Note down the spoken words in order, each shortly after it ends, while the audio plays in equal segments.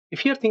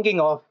If you're thinking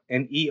of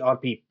an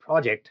ERP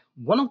project,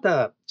 one of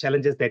the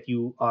challenges that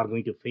you are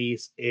going to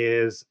face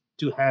is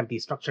to have the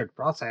structured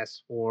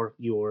process for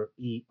your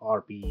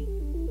ERP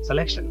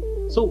selection.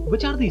 So,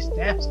 which are the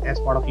steps as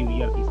part of your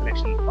ERP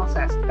selection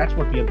process? That's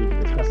what we are going to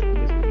discuss in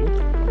this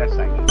video. Let's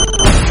dive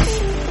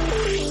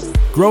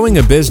in. Growing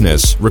a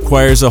business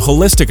requires a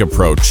holistic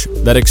approach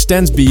that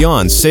extends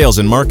beyond sales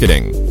and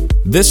marketing.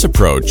 This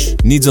approach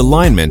needs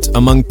alignment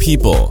among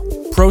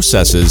people,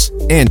 processes,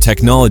 and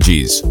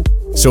technologies.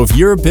 So if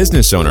you're a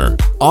business owner,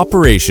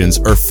 operations,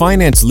 or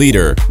finance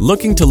leader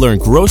looking to learn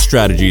growth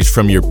strategies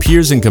from your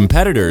peers and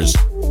competitors,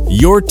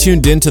 you're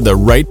tuned into the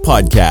right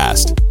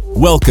podcast.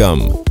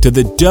 Welcome to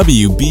the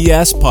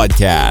WBS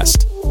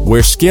Podcast,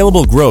 where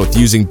scalable growth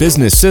using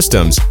business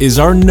systems is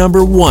our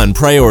number one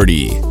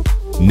priority.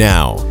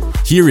 Now,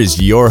 here is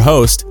your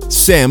host,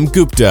 Sam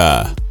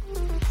Gupta.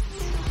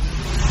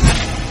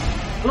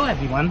 Hello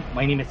everyone,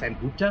 my name is Sam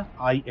Gupta.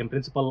 I am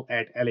principal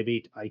at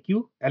Elevate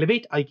IQ.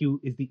 Elevate IQ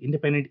is the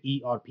independent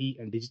ERP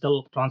and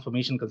digital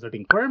transformation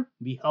consulting firm.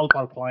 We help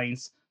our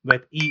clients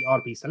with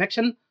ERP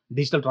selection,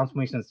 digital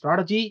transformation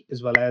strategy,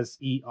 as well as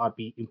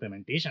ERP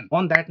implementation.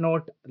 On that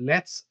note,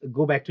 let's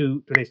go back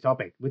to today's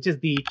topic, which is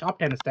the top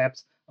 10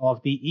 steps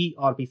of the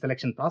ERP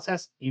selection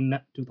process in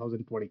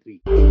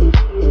 2023.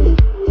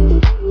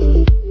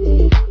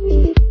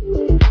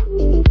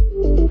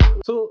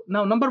 So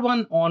now number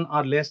one on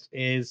our list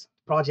is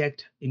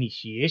project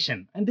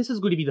initiation. And this is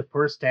going to be the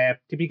first step.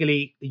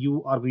 Typically,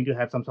 you are going to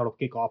have some sort of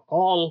kickoff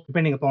call,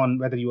 depending upon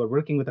whether you are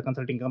working with a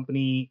consulting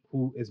company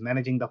who is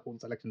managing the whole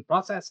selection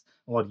process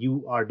or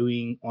you are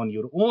doing on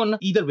your own.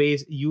 Either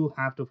ways, you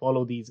have to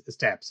follow these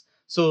steps.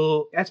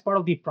 So as part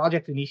of the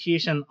project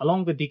initiation,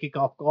 along with the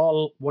kickoff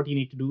call, what you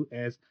need to do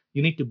is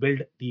you need to build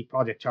the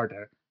project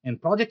charter.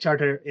 And project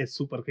charter is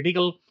super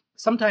critical.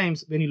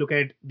 Sometimes when you look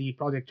at the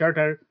project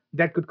charter,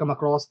 that could come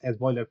across as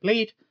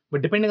boilerplate,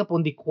 but depending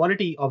upon the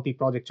quality of the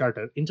project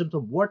charter, in terms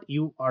of what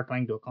you are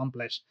trying to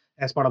accomplish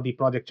as part of the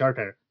project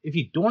charter, if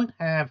you don't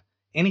have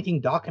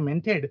anything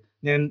documented,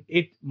 then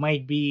it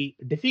might be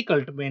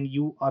difficult when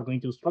you are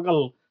going to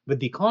struggle with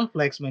the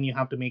conflicts when you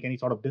have to make any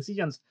sort of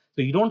decisions.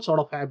 So you don't sort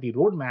of have the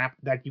roadmap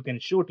that you can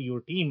show to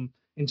your team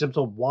in terms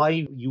of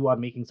why you are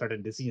making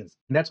certain decisions.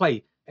 And that's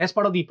why, as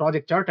part of the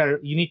project charter,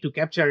 you need to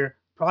capture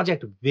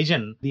project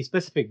vision, the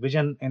specific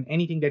vision, and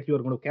anything that you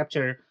are going to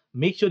capture.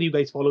 Make sure you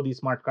guys follow the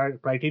SMART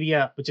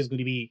criteria, which is going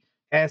to be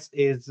S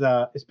is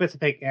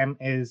specific, M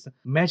is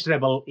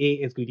measurable, A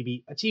is going to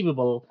be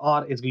achievable,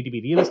 R is going to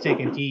be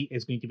realistic, and T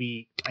is going to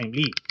be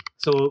timely.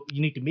 So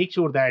you need to make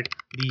sure that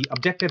the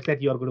objectives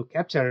that you are going to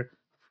capture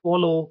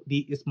follow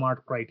the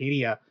SMART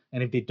criteria.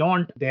 And if they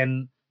don't,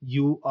 then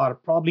you are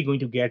probably going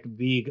to get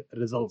vague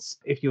results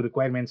if your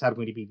requirements are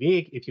going to be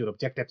vague, if your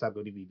objectives are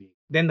going to be vague.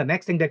 Then the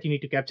next thing that you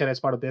need to capture as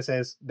part of this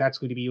is that's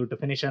going to be your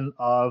definition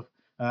of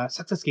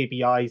success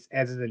KPIs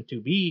as is and to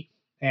be.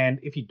 And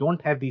if you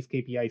don't have these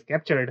KPIs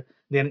captured,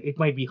 then it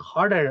might be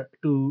harder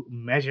to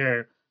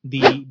measure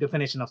the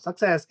definition of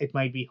success. It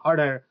might be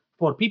harder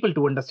for people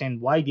to understand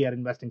why they are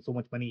investing so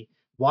much money,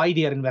 why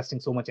they are investing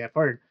so much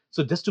effort.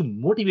 So just to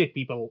motivate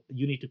people,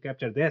 you need to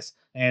capture this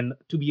and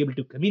to be able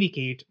to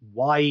communicate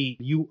why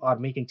you are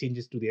making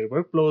changes to their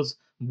workflows,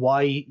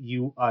 why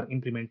you are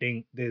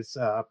implementing this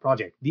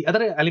project. The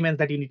other elements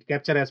that you need to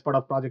capture as part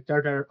of project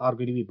charter are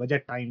going to be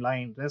budget,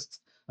 timeline, risks,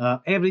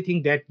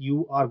 everything that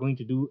you are going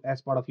to do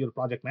as part of your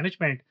project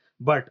management.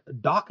 But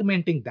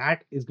documenting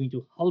that is going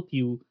to help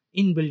you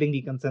in building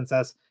the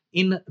consensus,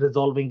 in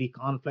resolving the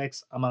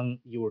conflicts among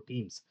your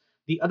teams.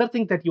 The other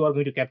thing that you are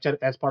going to capture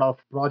as part of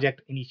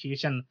project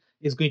initiation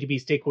is going to be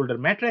stakeholder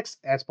metrics.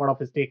 As part of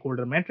the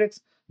stakeholder metrics,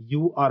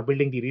 you are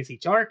building the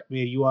RACI chart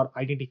where you are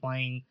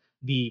identifying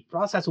the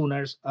process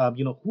owners,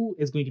 who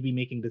is going to be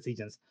making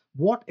decisions,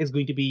 what is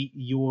going to be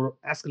your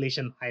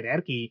escalation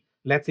hierarchy.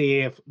 Let's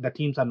say if the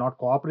teams are not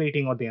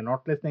cooperating or they are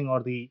not listening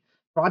or the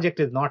project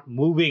is not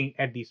moving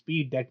at the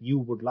speed that you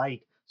would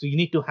like. So you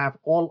need to have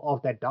all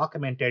of that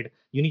documented.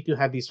 You need to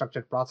have the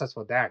structured process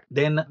for that.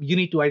 Then you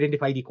need to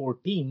identify the core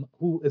team,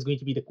 who is going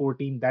to be the core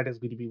team that is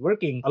going to be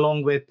working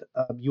along with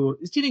your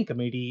steering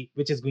committee,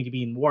 which is going to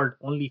be involved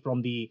only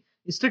from the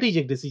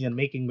strategic decision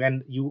making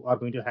when you are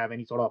going to have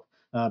any sort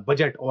of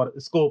budget or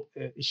scope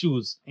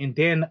issues. And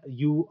then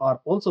you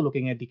are also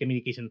looking at the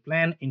communication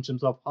plan in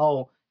terms of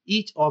how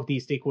each of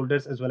the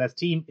stakeholders as well as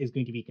team is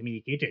going to be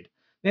communicated.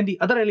 Then the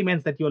other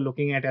elements that you're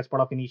looking at as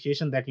part of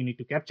initiation that you need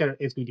to capture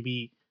is going to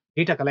be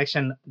data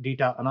collection,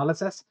 data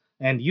analysis,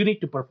 and you need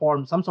to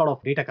perform some sort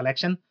of data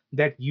collection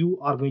that you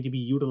are going to be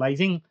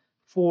utilizing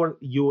for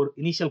your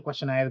initial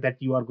questionnaire that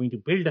you are going to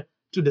build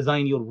to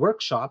design your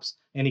workshops.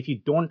 And if you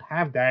don't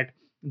have that,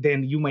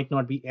 then you might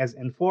not be as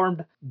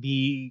informed.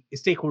 The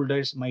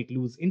stakeholders might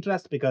lose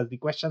interest because the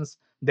questions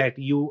that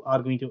you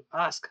are going to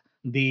ask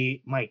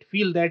they might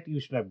feel that you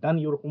should have done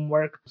your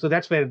homework. So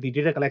that's where the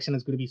data collection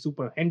is going to be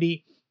super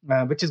handy,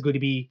 which is going to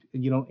be,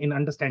 in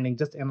understanding,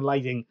 just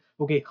analyzing,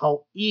 okay,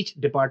 how each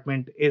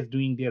department is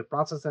doing their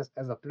processes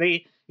as of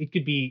today. It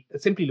could be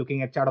simply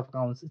looking at chart of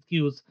accounts,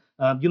 SKUs,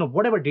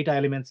 whatever data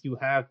elements you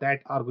have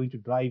that are going to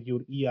drive your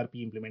ERP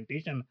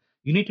implementation.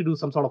 You need to do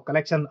some sort of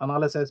collection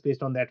analysis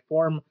based on that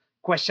form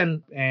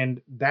question,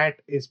 and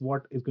that is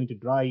what is going to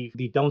drive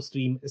the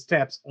downstream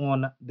steps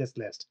on this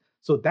list.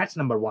 So that's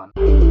number one.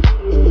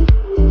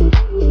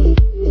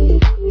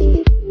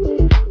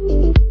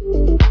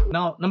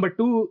 Now, number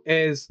two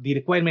is the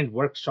requirement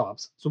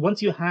workshops. So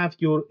once you have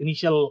your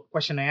initial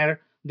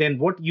questionnaire, then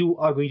what you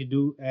are going to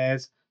do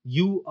is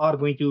you are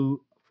going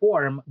to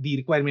form the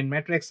requirement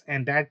matrix,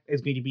 and that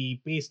is going to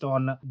be based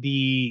on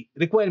the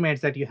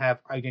requirements that you have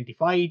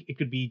identified. It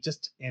could be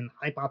just an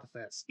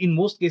hypothesis. In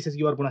most cases,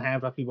 you are going to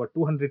have roughly about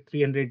 200,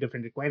 300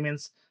 different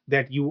requirements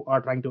that you are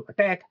trying to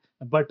attack.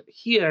 But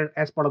here,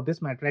 as part of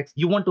this matrix,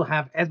 you want to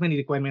have as many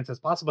requirements as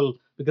possible,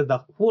 because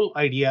the whole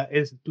idea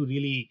is to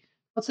really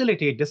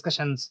facilitate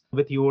discussions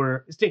with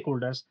your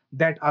stakeholders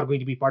that are going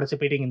to be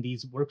participating in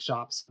these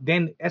workshops.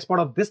 Then, as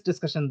part of this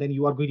discussion, then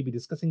you are going to be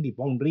discussing the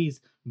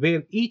boundaries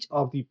where each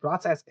of the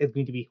process is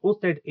going to be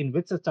hosted, in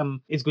which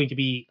system is going to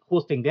be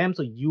hosting them.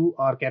 So you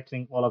are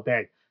capturing all of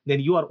that. Then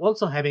you are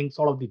also having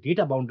sort of the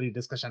data boundary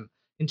discussion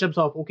in terms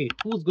of, okay,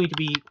 who's going to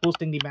be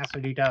hosting the master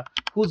data,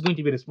 who's going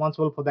to be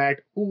responsible for that,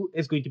 who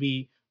is going to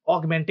be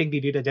augmenting the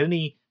data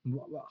journey,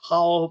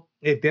 how,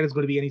 if there is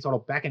going to be any sort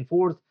of back and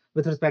forth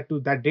with respect to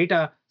that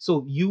data.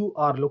 So you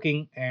are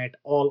looking at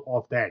all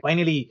of that.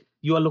 Finally,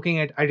 you are looking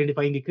at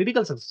identifying the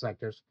critical success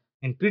factors.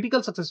 And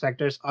critical success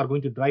factors are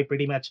going to drive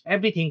pretty much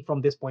everything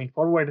from this point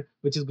forward,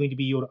 which is going to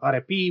be your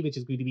RFP, which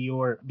is going to be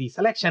the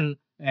selection.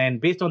 And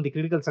based on the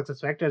critical success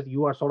factors,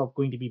 you are sort of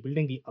going to be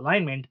building the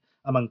alignment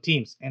among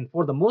teams. And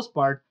for the most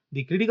part,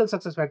 the critical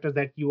success factors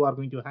that you are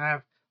going to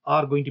have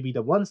are going to be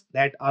the ones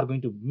that are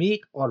going to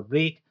make or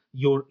break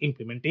your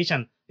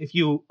implementation. If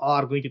you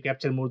are going to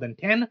capture more than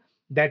 10,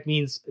 that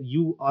means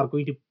you are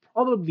going to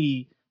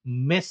probably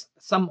miss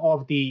some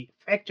of the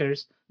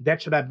factors that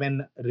should have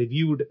been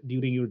reviewed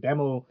during your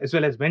demo, as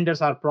well as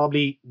vendors are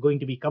probably going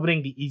to be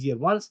covering the easier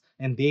ones,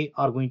 and they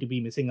are going to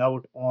be missing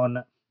out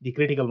on the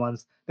critical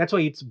ones. That's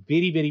why it's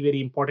very, very, very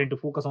important to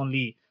focus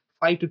only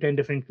 5 to 10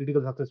 different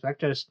critical success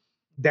factors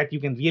that you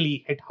can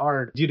really hit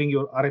hard during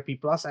your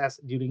RFP process,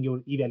 during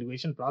your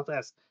evaluation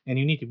process. And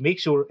you need to make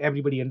sure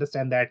everybody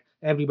understand that,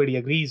 everybody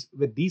agrees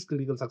with these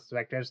critical success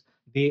factors.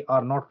 They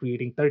are not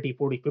creating 30,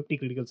 40, 50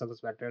 critical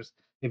success factors.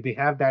 If they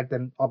have that,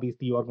 then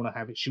obviously you are going to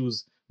have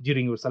issues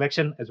during your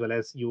selection as well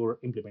as your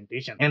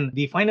implementation. And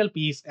the final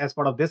piece as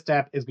part of this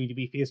step is going to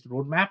be phased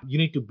roadmap. You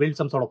need to build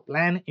some sort of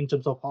plan in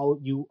terms of how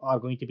you are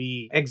going to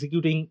be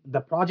executing the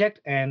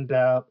project. And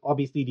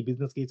obviously the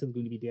business case is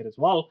going to be there as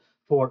well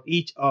for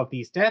each of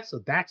these steps. So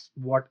that's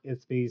what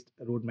is phased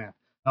roadmap.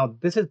 Now,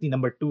 this is the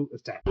number two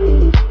step.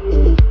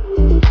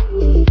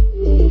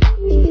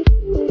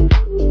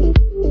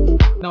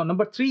 Now,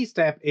 number three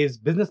step is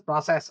business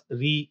process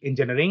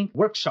re-engineering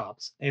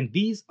workshops. And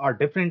these are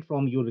different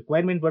from your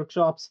requirement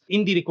workshops.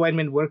 In the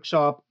requirement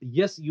workshop,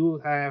 yes,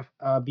 you have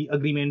the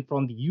agreement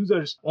from the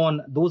users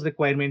on those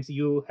requirements.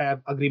 You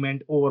have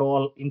agreement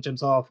overall in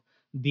terms of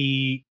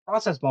the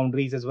process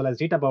boundaries as well as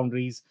data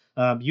boundaries.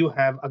 You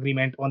have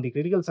agreement on the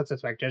critical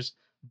success factors.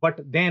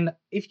 But then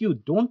if you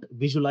don't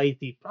visualize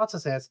the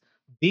processes,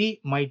 they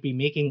might be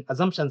making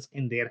assumptions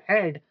in their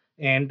head,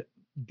 and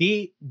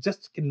they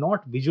just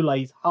cannot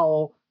visualize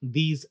how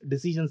these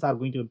decisions are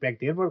going to impact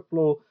their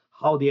workflow,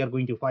 how they are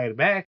going to fire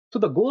back. So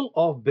the goal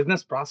of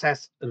business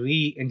process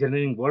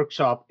re-engineering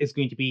workshop is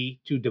going to be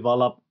to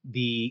develop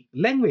the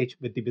language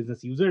with the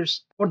business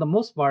users. For the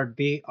most part,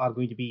 they are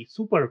going to be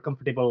super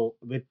comfortable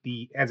with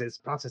the as-is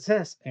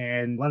processes.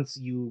 And once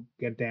you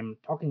get them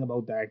talking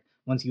about that,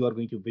 once you are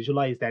going to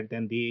visualize that,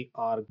 then they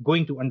are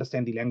going to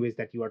understand the language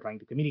that you are trying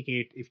to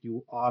communicate. If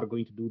you are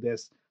going to do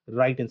this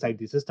right inside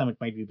the system, it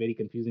might be very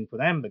confusing for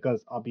them,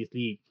 because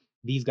obviously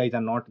these guys are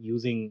not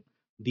using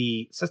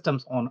the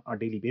systems on a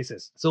daily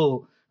basis.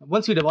 So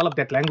once you develop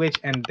that language,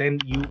 and then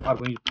you are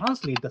going to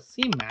translate the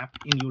same map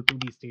in your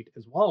 2D state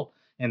as well,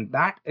 and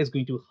that is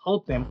going to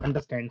help them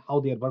understand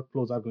how their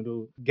workflows are going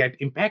to get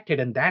impacted,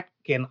 and that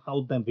can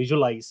help them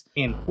visualize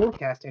and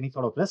forecast any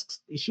sort of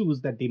risks,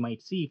 issues that they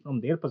might see from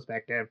their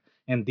perspective,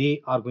 and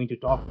they are going to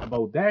talk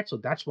about that. So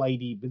that's why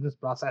the business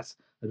process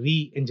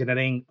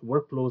re-engineering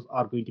workflows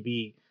are going to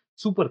be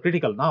super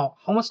critical. Now,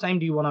 how much time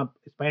do you want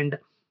to spend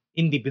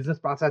in the business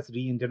process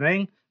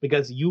re-engineering?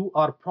 Because you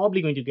are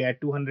probably going to get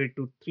 200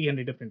 to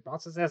 300 different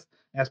processes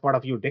as part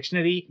of your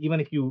dictionary. Even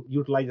if you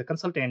utilize a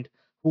consultant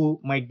who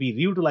might be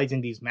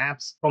reutilizing these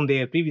maps from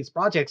their previous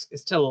projects,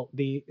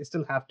 they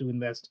still have to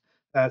invest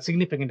a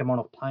significant amount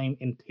of time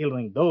in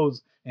tailoring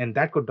those, and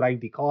that could drive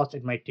the cost.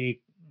 It might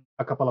take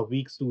a couple of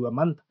weeks to a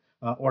month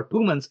or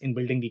 2 months in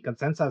building the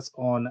consensus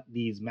on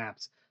these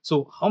maps.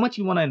 So how much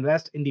you want to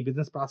invest in the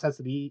business process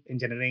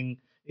re-engineering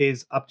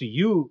is up to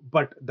you,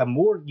 but the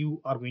more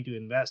you are going to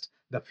invest,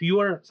 the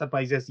fewer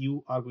surprises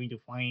you are going to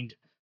find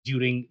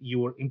during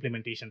your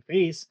implementation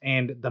phase,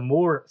 and the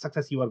more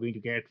success you are going to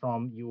get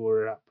from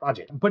your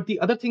project. But the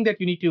other thing that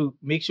you need to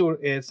make sure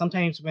is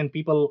sometimes when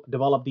people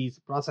develop these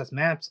process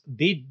maps,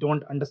 they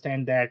don't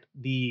understand that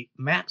the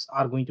maps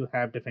are going to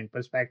have different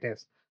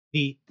perspectives.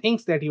 The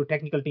things that your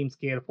technical teams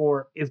care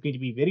for is going to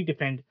be very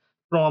different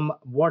from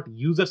what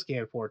users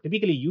care for.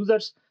 Typically,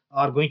 users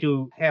are going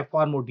to have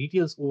far more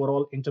details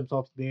overall in terms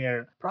of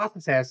their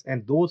processes,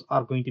 and those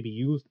are going to be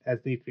used as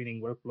their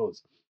training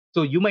workflows.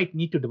 So you might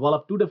need to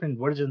develop two different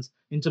versions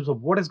in terms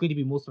of what is going to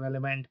be most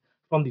relevant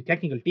from the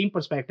technical team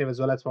perspective, as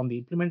well as from the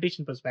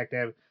implementation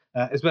perspective,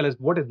 as well as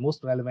what is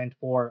most relevant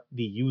for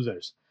the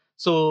users.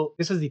 So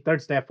this is the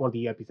third step for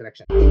the ERP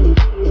selection.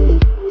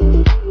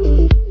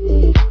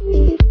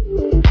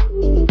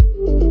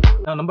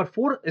 Now, number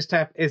four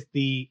step is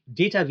the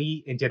data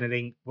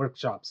re-engineering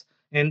workshops.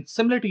 And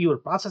similar to your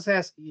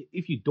processes,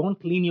 if you don't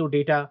clean your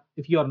data,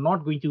 if you are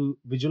not going to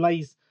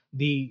visualize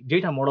the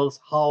data models,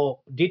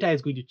 how data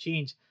is going to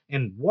change,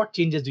 and what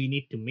changes do you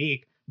need to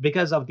make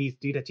because of these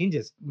data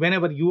changes.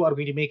 Whenever you are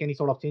going to make any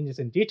sort of changes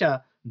in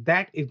data,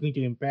 that is going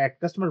to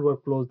impact customer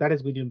workflows, that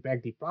is going to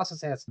impact the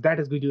processes, that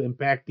is going to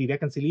impact the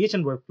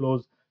reconciliation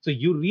workflows. So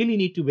you really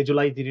need to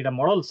visualize the data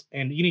models,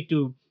 and you need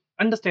to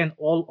understand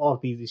all of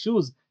these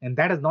issues. And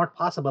that is not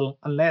possible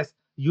unless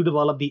you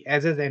develop the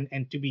as is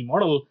and to be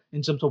model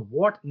in terms of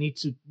what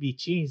needs to be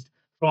changed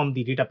from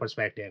the data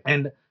perspective.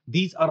 And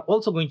these are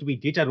also going to be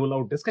data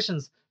rollout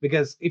discussions,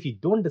 because if you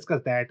don't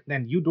discuss that,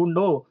 then you don't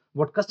know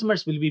what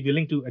customers will be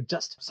willing to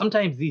adjust.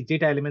 Sometimes these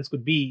data elements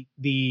could be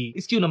the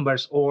SKU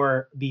numbers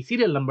or the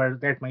serial number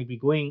that might be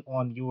going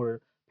on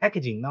your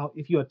packaging. Now,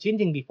 if you are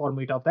changing the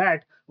format of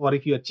that, or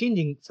if you are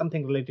changing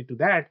something related to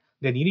that,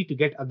 then you need to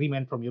get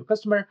agreement from your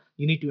customer.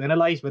 You need to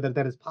analyze whether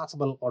that is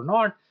possible or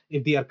not.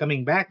 If they are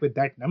coming back with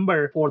that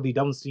number for the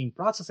downstream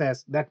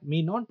processes, that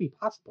may not be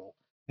possible.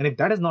 And if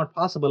that is not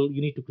possible,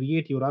 you need to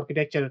create your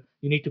architecture,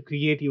 you need to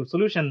create your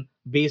solution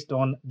based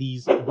on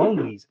these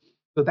boundaries.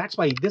 So that's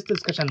why this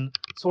discussion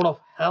sort of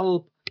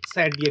help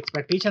set the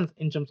expectations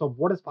in terms of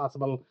what is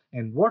possible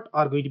and what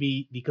are going to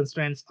be the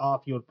constraints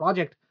of your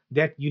project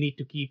that you need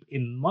to keep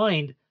in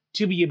mind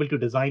to be able to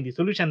design the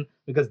solution,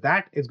 because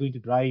that is going to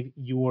drive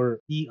your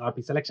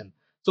ERP selection.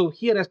 So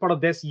here, as part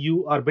of this,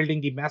 you are building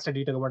the master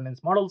data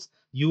governance models.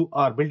 You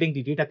are building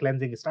the data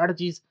cleansing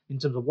strategies in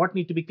terms of what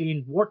need to be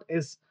cleaned, what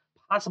is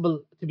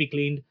possible to be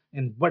cleaned,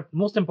 and but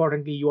most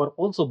importantly, you are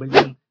also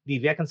building the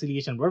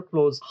reconciliation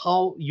workflows,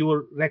 how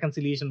your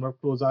reconciliation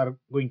workflows are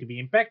going to be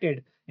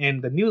impacted.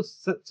 And the new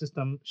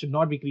system should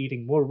not be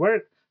creating more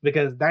work,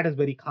 because that is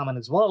very common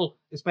as well,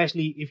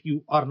 especially if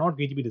you are not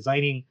going to be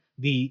designing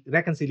the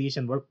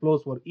reconciliation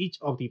workflows for each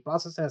of the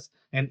processes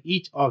and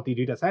each of the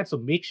data sets. So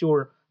make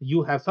sure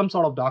you have some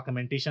sort of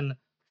documentation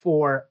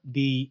for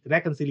the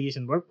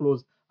reconciliation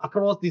workflows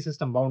across the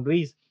system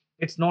boundaries.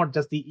 It's not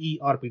just the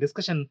ERP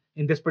discussion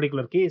in this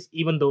particular case,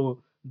 even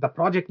though the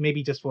project may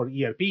be just for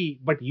ERP,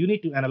 but you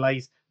need to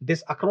analyze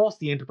this across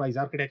the enterprise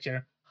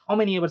architecture. How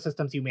many other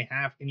systems you may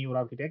have in your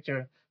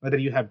architecture, whether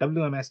you have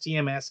WMS,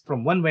 TMS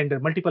from one vendor,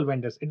 multiple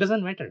vendors, it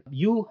doesn't matter.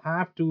 You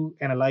have to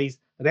analyze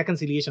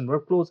reconciliation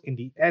workflows in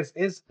the as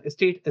is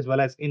state as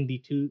well as in the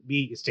to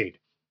be state.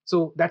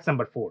 So that's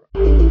number four.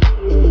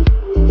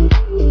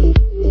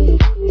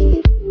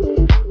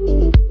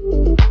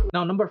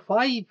 Now, number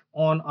five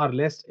on our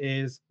list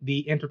is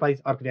the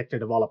enterprise architecture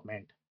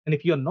development. And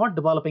if you're not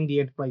developing the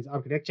enterprise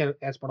architecture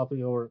as part of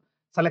your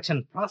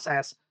selection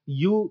process,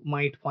 you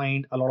might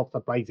find a lot of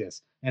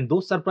surprises. And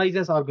those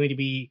surprises are going to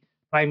be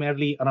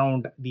primarily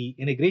around the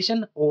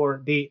integration,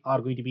 or they are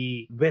going to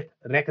be with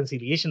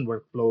reconciliation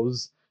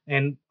workflows.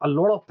 And a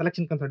lot of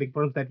selection consulting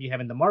firms that we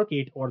have in the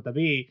market, or the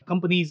way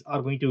companies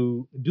are going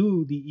to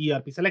do the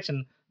ERP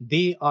selection,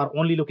 they are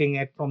only looking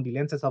at from the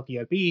lenses of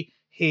ERP.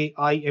 Hey,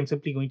 I am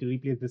simply going to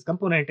replace this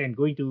component and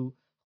going to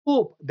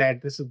hope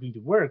that this is going to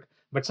work.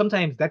 But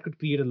sometimes that could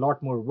create a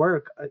lot more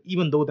work.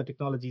 Even though the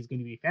technology is going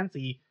to be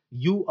fancy,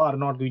 you are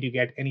not going to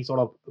get any sort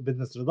of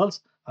business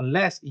results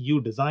unless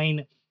you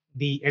design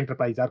the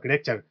enterprise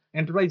architecture.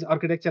 Enterprise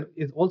architecture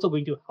is also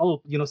going to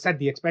help set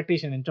the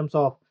expectation in terms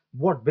of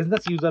what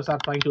business users are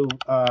trying to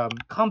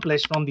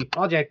accomplish from the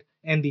project,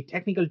 and the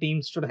technical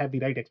teams should have the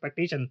right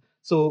expectation.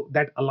 So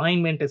that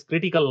alignment is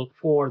critical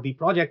for the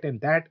project,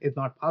 and that is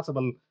not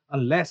possible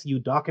unless you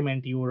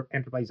document your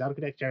enterprise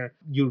architecture.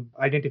 You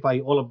identify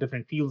all of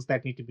different fields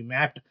that need to be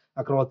mapped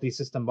across the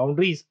system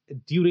boundaries.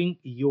 During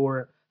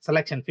your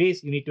selection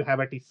phase, you need to have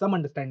at least some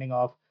understanding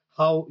of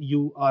how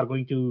you are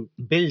going to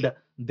build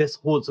this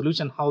whole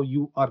solution, how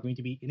you are going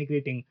to be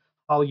integrating,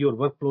 how your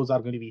workflows are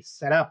going to be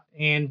set up.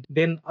 And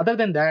then other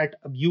than that,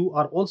 you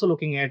are also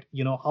looking at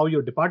how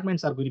your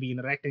departments are going to be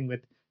interacting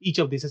with each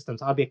of these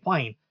systems. Are they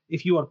fine?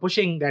 If you are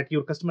pushing that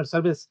your customer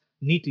service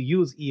need to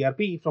use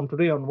ERP from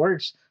today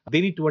onwards,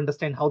 they need to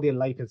understand how their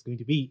life is going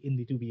to be in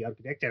the 2B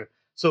architecture.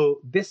 So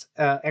this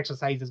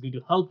exercise is going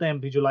to help them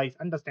visualize,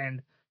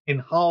 understand,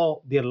 and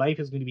how their life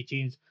is going to be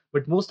changed.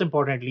 But most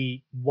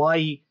importantly,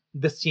 why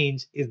this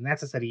change is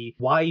necessary,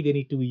 why they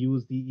need to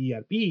use the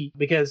ERP.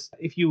 Because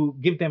if you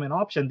give them an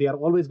option, they are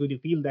always going to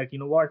feel that,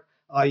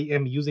 I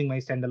am using my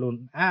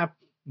standalone app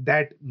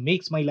that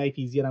makes my life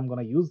easier. I'm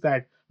going to use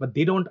that. But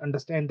they don't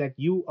understand that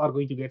you are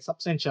going to get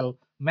substantial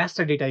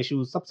master data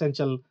issues,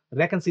 substantial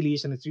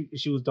reconciliation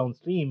issues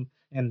downstream,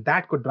 and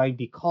that could drive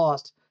the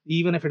cost,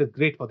 even if it is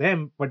great for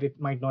them, but it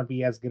might not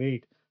be as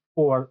great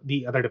for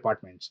the other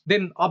departments.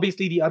 Then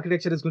obviously the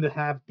architecture is going to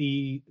have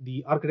the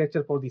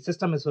architecture for the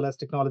system as well as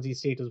technology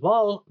state as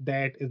well.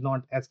 That is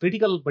not as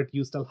critical, but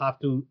you still have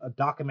to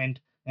document,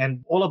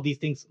 and all of these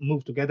things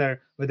move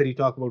together, whether you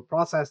talk about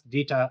process,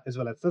 data, as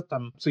well as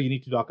system. So you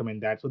need to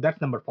document that. So that's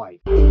number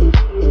 5.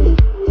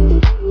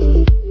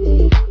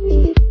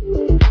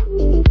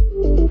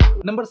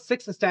 Number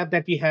 6 step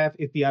that we have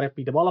is the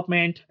RFP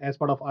development. As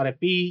part of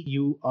RFP,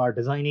 you are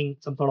designing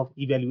some sort of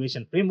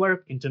evaluation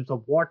framework in terms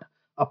of what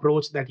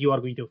approach that you are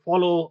going to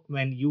follow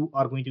when you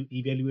are going to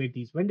evaluate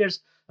these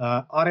vendors.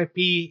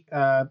 RFP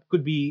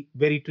could be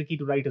very tricky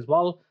to write as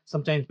well.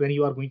 Sometimes when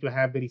you are going to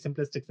have very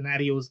simplistic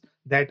scenarios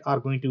that are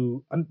going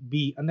to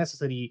be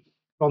unnecessary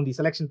from the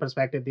selection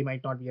perspective, they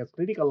might not be as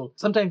critical.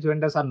 Sometimes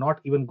vendors are not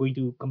even going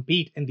to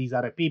compete in these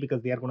RFP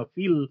because they are going to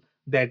feel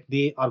that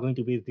they are going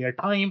to waste their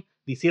time.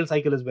 The sales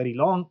cycle is very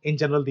long. In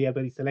general, they are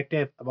very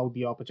selective about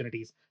the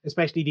opportunities,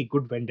 especially the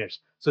good vendors.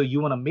 So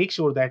you want to make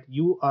sure that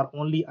you are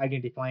only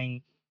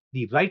identifying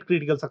the right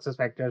critical success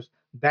factors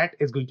that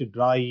is going to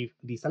drive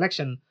the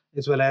selection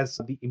as well as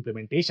the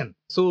implementation.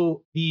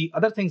 So the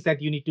other things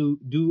that you need to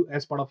do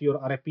as part of your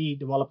RFP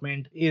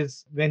development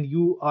is when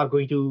you are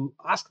going to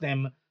ask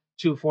them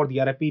for the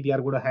RFP, they are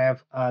going to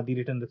have the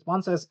written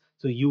responses.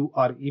 So you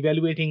are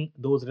evaluating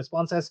those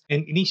responses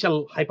and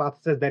initial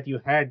hypothesis that you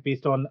had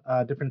based on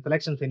different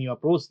selections when you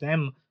approach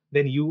them.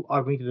 Then you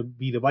are going to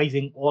be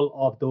revising all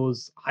of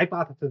those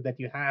hypotheses that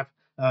you have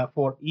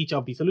for each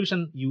of the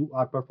solution. You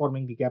are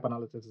performing the gap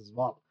analysis as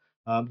well.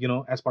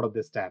 As part of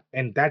this step,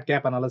 and that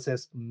gap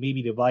analysis may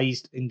be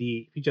revised in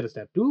the future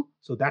step too.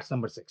 So that's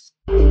number 6.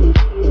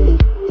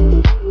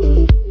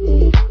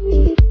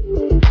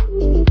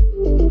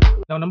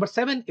 Now, number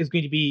 7 is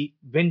going to be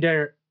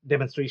vendor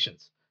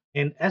demonstrations.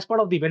 And as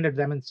part of the vendor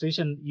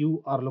demonstration,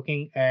 you are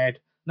looking at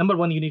number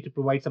 1, you need to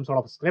provide some sort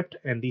of script,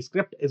 and the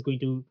script is going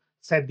to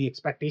set the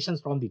expectations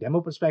from the demo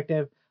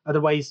perspective.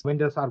 Otherwise,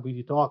 vendors are going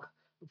to talk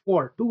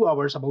for 2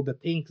 hours about the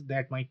things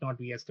that might not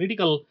be as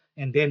critical,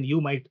 and then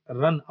you might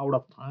run out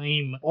of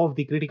time of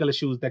the critical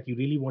issues that you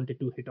really wanted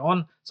to hit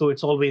on. So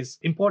it's always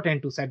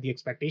important to set the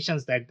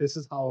expectations that this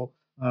is how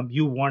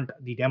you want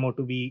the demo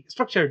to be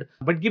structured,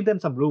 but give them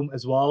some room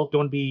as well.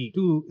 Don't be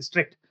too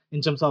strict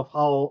in terms of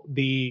how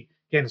they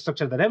can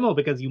structure the demo,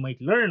 because you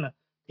might learn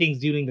things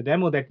during the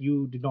demo that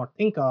you did not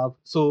think of.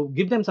 So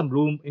give them some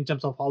room in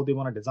terms of how they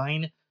want to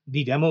design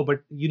the demo,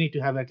 but you need to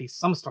have at least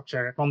some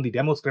structure from the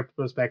demo script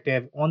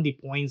perspective on the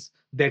points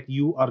that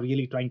you are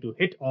really trying to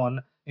hit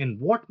on and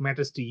what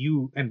matters to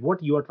you and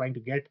what you are trying to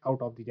get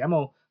out of the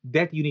demo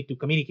that you need to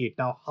communicate.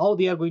 Now, how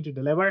they are going to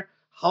deliver,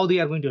 how they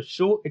are going to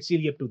show, it's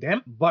really up to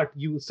them, but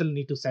you still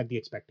need to set the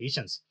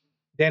expectations.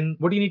 Then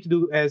what you need to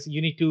do is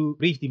you need to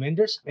brief the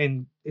vendors,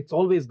 and it's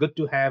always good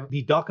to have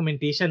the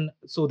documentation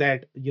so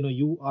that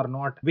you are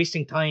not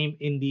wasting time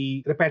in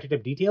the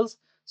repetitive details.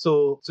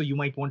 So you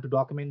might want to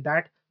document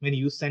that when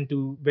you send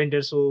to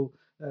vendors. So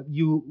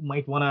you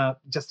might want to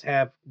just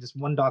have just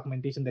one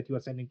documentation that you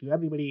are sending to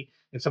everybody.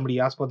 If somebody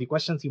asks for the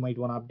questions, you might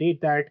want to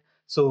update that.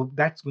 So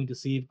that's going to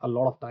save a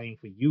lot of time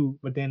for you.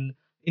 But then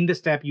in this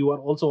step, you are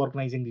also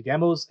organizing the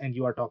demos and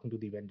you are talking to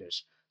the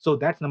vendors. So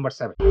that's number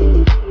 7.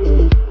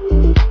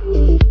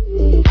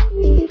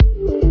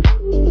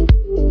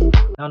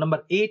 Now,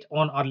 number 8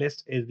 on our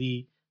list is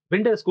the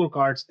vendor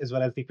scorecards as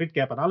well as the fit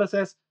gap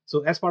analysis.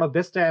 So as part of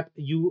this step,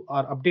 you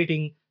are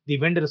updating the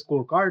vendor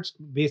scorecards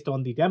based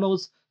on the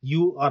demos.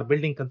 You are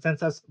building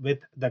consensus with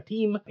the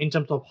team in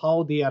terms of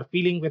how they are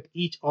feeling with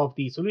each of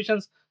the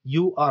solutions.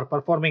 You are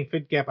performing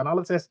fit gap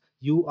analysis.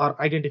 You are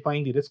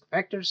identifying the risk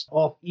factors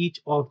of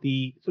each of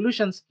the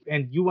solutions,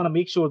 and you want to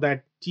make sure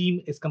that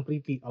team is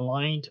completely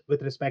aligned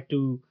with respect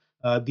to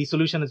the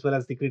solution as well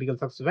as the critical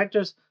success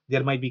factors.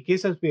 There might be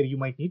cases where you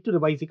might need to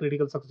revise the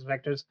critical success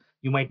factors.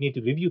 You might need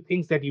to review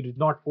things that you did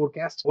not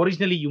forecast.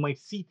 Originally, you might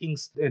see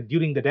things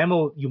during the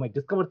demo. You might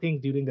discover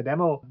things during the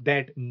demo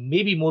that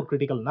may be more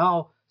critical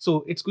now.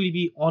 So it's going to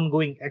be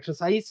ongoing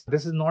exercise.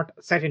 This is not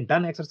set and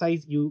done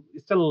exercise. You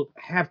still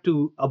have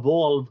to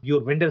evolve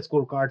your vendor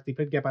scorecards, the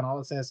fit gap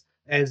analysis,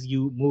 as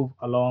you move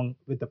along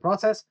with the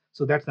process.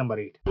 So that's number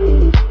 8.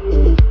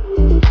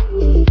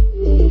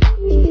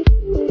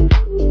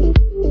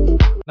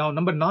 Now,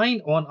 number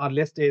 9 on our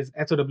list is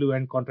SOW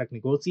and contract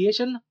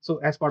negotiation. So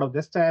as part of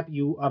this step,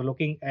 you are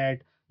looking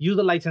at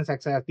user license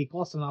access, the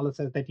cost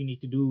analysis that you need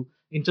to do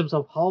in terms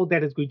of how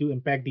that is going to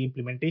impact the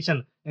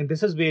implementation. And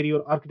this is where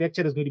your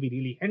architecture is going to be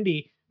really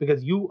handy,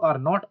 because you are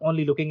not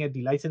only looking at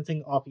the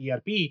licensing of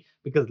ERP,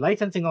 because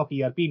licensing of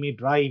ERP may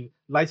drive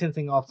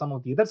licensing of some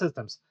of the other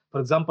systems.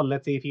 For example,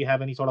 let's say if you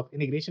have any sort of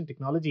integration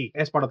technology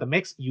as part of the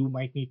mix, you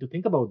might need to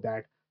think about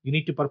that. You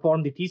need to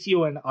perform the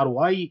TCO and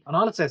ROI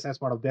analysis as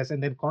part of this,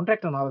 and then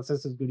contract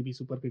analysis is going to be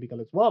super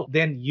critical as well.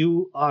 Then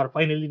you are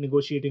finally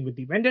negotiating with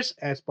the vendors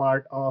as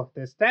part of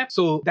this step.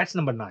 So that's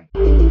number 9.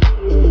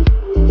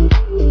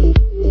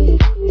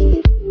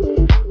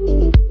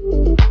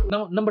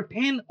 Now, number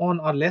 10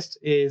 on our list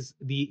is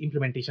the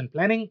implementation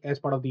planning. As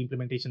part of the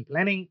implementation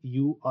planning,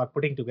 you are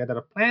putting together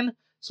a plan.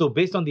 So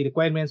based on the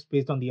requirements,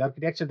 based on the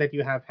architecture that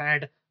you have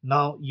had,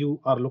 now you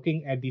are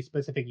looking at the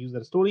specific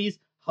user stories,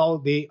 how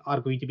they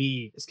are going to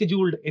be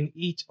scheduled in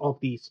each of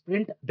the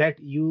sprint that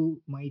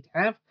you might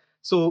have.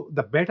 So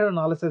the better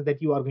analysis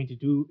that you are going to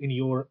do in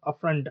your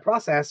upfront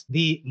process,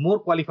 the more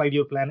qualified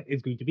your plan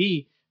is going to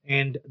be,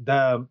 and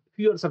the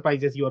fewer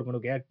surprises you are going to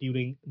get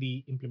during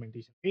the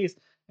implementation phase.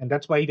 And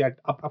that's why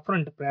that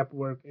upfront prep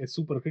work is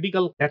super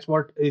critical. That's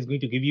what is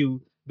going to give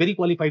you very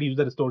qualified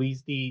user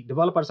stories. The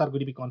developers are going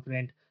to be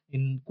confident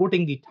in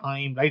quoting the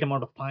right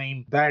amount of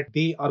time that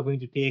they are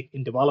going to take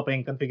in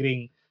developing,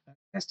 configuring,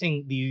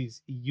 testing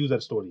these user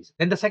stories.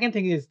 Then the second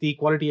thing is the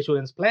quality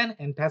assurance plan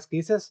and test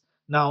cases.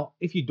 Now,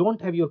 if you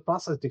don't have your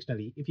process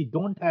dictionary, if you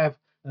don't have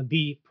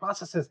the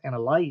processes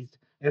analyzed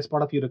as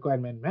part of your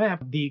requirement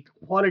map, the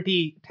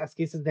quality test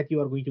cases that you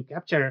are going to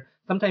capture,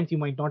 sometimes you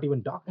might not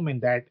even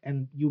document that,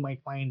 and you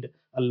might find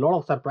a lot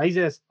of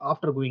surprises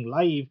after going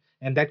live,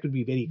 and that could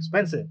be very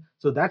expensive.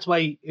 So that's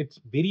why it's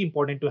very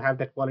important to have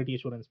that quality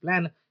assurance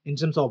plan in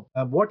terms of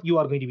what you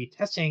are going to be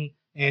testing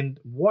and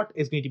what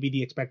is going to be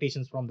the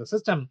expectations from the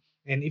system.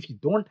 And if you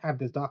don't have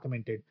this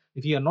documented,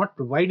 if you are not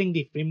providing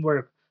the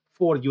framework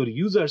for your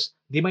users,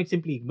 they might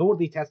simply ignore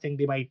the testing.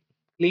 They might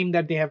claim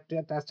that they have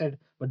tested,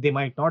 but they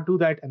might not do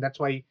that. And that's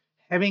why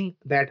having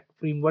that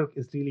framework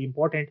is really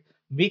important.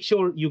 Make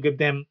sure you give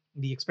them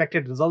the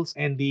expected results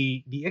and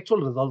the actual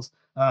results.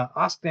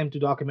 Ask them to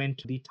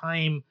document the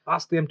time,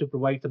 ask them to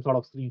provide some sort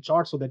of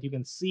screenshot so that you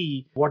can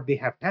see what they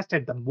have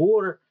tested. The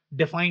more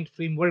defined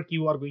framework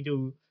you are going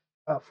to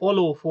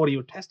follow for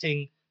your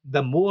testing,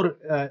 the more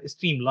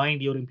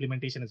streamlined your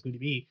implementation is going to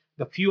be,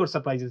 the fewer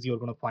surprises you're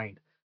going to find.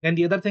 Then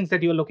the other things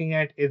that you're looking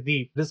at is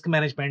the risk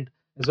management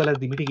as well as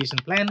the mitigation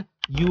plan.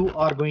 You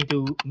are going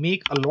to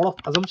make a lot of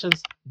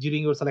assumptions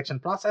during your selection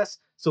process.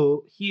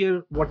 So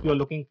here, what you're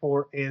looking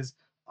for is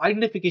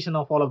identification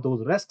of all of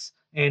those risks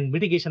and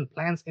mitigation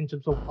plans in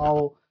terms of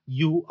how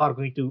you are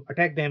going to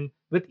attack them.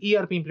 With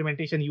ERP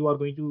implementation, you are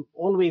going to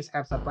always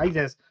have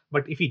surprises,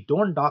 but if you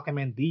don't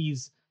document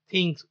these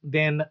things,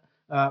 then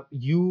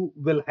you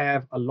will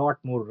have a lot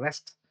more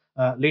risks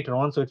later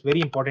on. So it's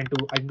very important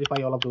to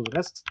identify all of those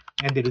risks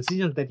and the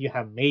decisions that you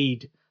have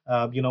made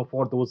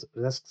for those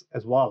risks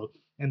as well.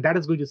 And that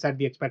is going to set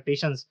the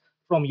expectations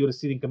from your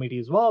steering committee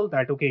as well,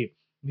 that, okay,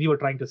 we were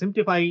trying to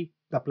simplify,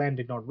 the plan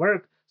did not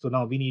work, so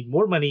now we need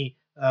more money,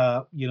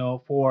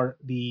 for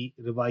the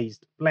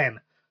revised plan.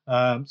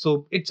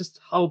 So it just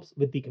helps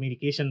with the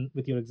communication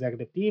with your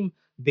executive team.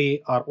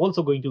 They are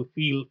also going to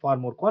feel far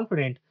more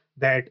confident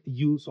that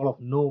you sort of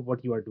know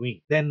what you are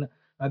doing. Then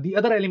the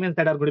other elements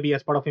that are going to be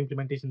as part of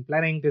implementation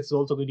planning, this is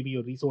also going to be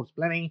your resource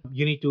planning.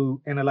 You need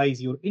to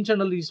analyze your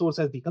internal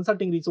resources, the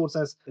consulting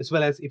resources, as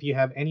well as if you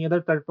have any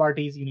other third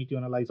parties, you need to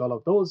analyze all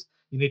of those.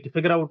 You need to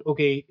figure out,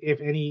 okay,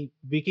 if any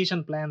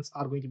vacation plans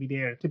are going to be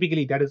there.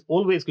 Typically, that is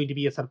always going to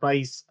be a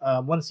surprise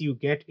once you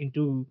get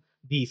into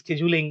the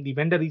scheduling. The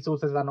vendor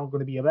resources are not going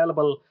to be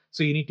available.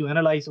 So you need to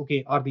analyze,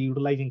 okay, are they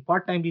utilizing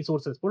part-time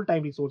resources,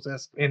 full-time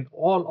resources? And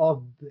all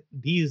of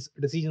these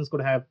decisions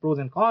could have pros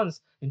and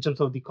cons in terms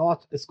of the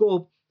cost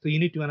scope. So you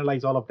need to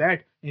analyze all of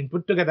that and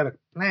put together a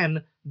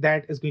plan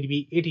that is going to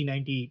be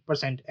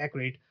 80-90%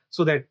 accurate,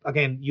 so that,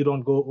 again, you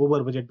don't go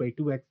over budget by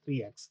 2x,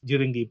 3x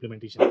during the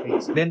implementation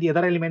phase. Then the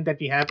other element that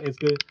we have is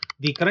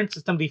the current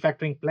system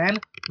refactoring plan,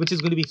 which is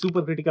going to be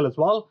super critical as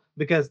well,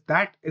 because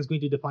that is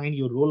going to define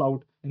your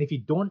rollout. And if you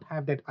don't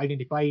have that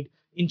identified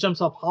in terms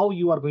of how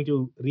you are going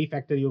to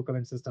refactor your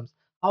current systems,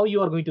 how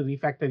you are going to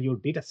refactor your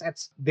data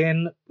sets,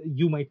 then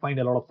you might find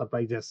a lot of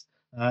surprises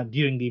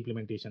during the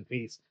implementation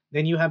phase.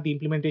 Then you have the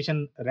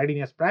implementation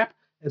readiness prep,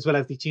 as well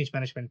as the change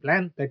management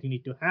plan that you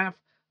need to have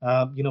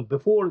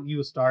before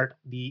you start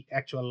the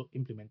actual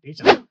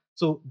implementation.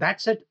 So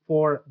that's it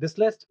for this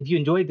list. If you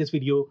enjoyed this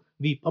video,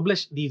 we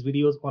publish these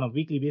videos on a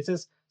weekly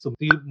basis. So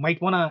you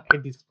might want to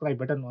hit the subscribe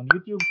button on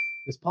YouTube.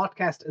 This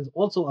podcast is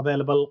also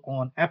available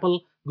on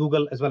Apple,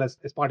 Google, as well as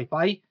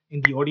Spotify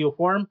in the audio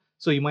form.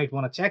 So you might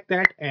want to check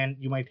that, and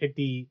you might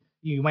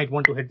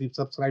want to hit the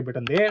subscribe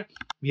button there.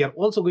 We are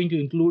also going to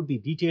include the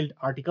detailed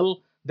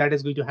article that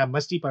is going to have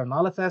much deeper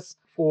analysis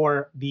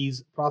for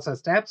these process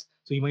steps.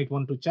 So you might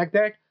want to check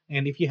that.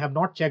 And if you have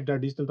not checked our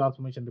digital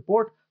transformation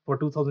report for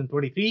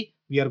 2023,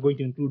 we are going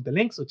to include the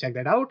link. So check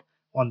that out.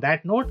 On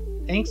that note,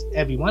 thanks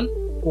everyone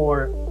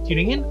for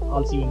tuning in.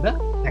 I'll see you in the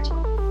next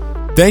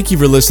one. Thank you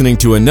for listening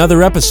to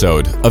another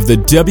episode of the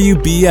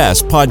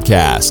WBS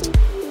podcast.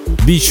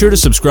 Be sure to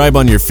subscribe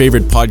on your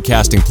favorite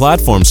podcasting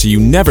platform so you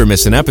never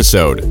miss an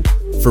episode.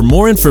 For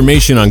more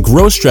information on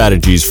growth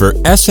strategies for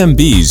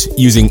SMBs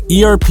using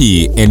ERP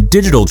and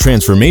digital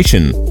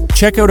transformation,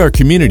 check out our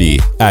community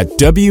at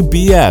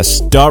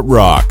WBS.rocks.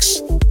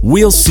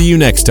 We'll see you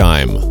next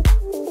time.